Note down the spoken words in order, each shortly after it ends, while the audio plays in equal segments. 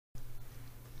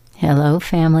Hello,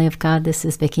 family of God. This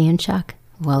is Vicki and Chuck.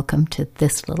 Welcome to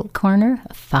this little corner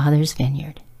of Father's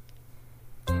Vineyard.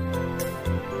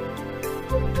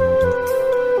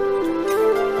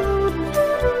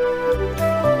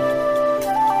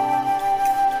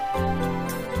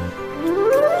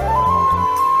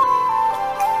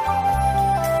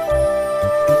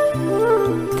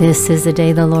 This is the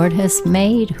day the Lord has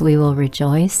made. We will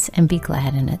rejoice and be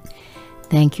glad in it.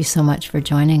 Thank you so much for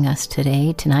joining us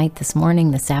today, tonight, this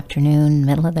morning, this afternoon,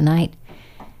 middle of the night.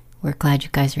 We're glad you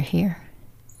guys are here.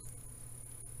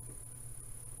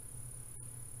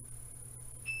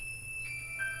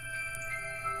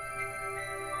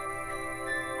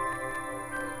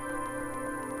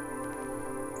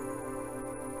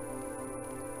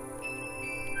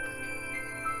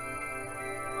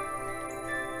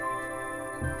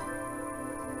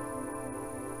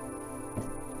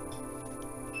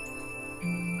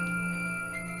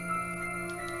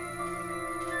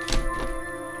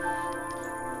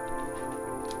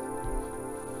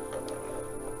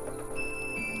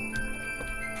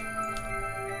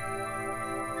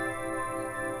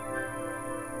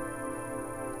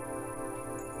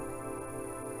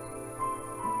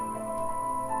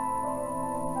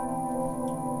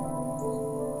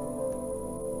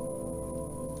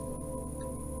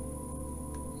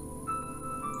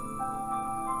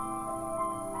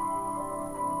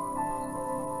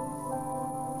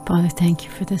 Father, thank you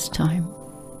for this time.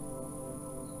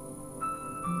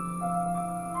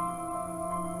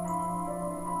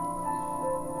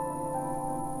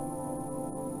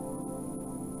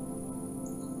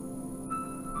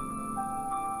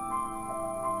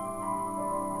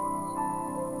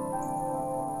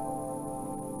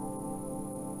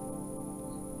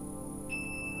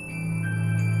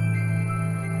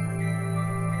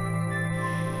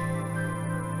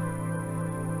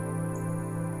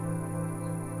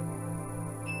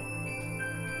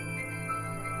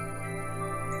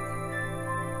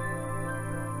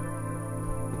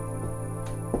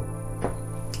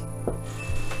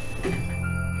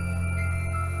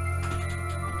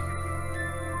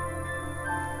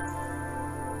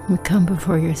 We come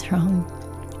before your throne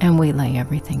and we lay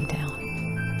everything down.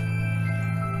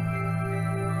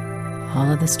 All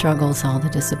of the struggles, all the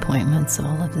disappointments,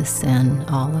 all of the sin,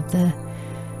 all of the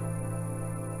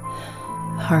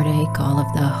heartache, all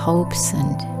of the hopes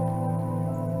and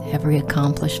every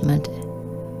accomplishment,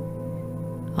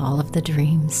 all of the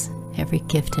dreams, every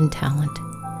gift and talent,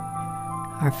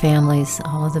 our families,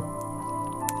 all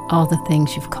the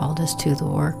things you've called us to, the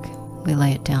work, we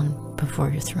lay it down before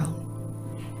your throne.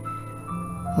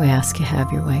 We ask you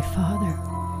have your way, Father.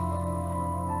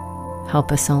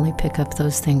 Help us only pick up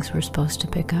those things we're supposed to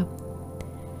pick up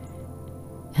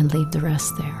and leave the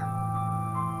rest there.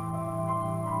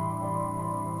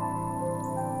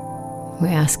 We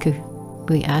ask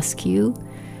you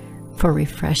for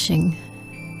refreshing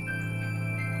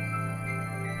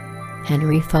and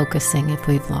refocusing if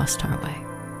we've lost our way.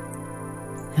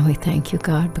 And we thank you,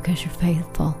 God, because you're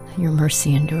faithful and your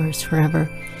mercy endures forever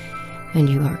and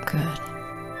you are good.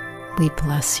 We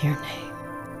bless your name.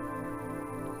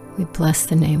 We bless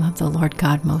the name of the Lord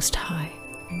God Most High.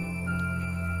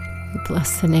 We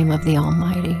bless the name of the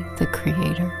Almighty, the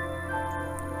Creator.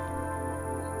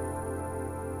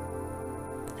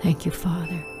 Thank you,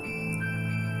 Father.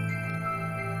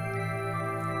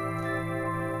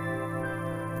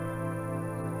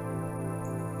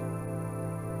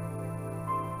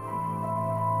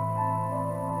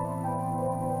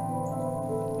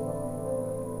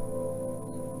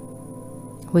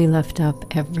 We lift up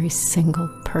every single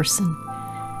person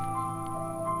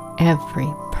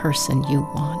you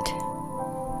want.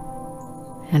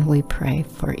 And we pray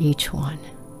for each one.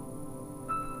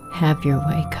 Have your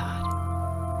way, God.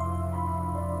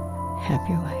 Have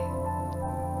your way.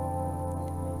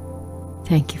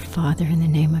 Thank you, Father, in the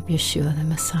name of Yeshua, the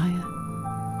Messiah.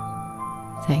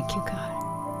 Thank you, God.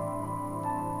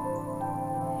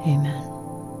 Amen.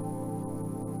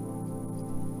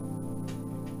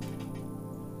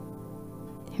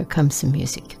 Here comes some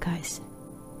music, you guys.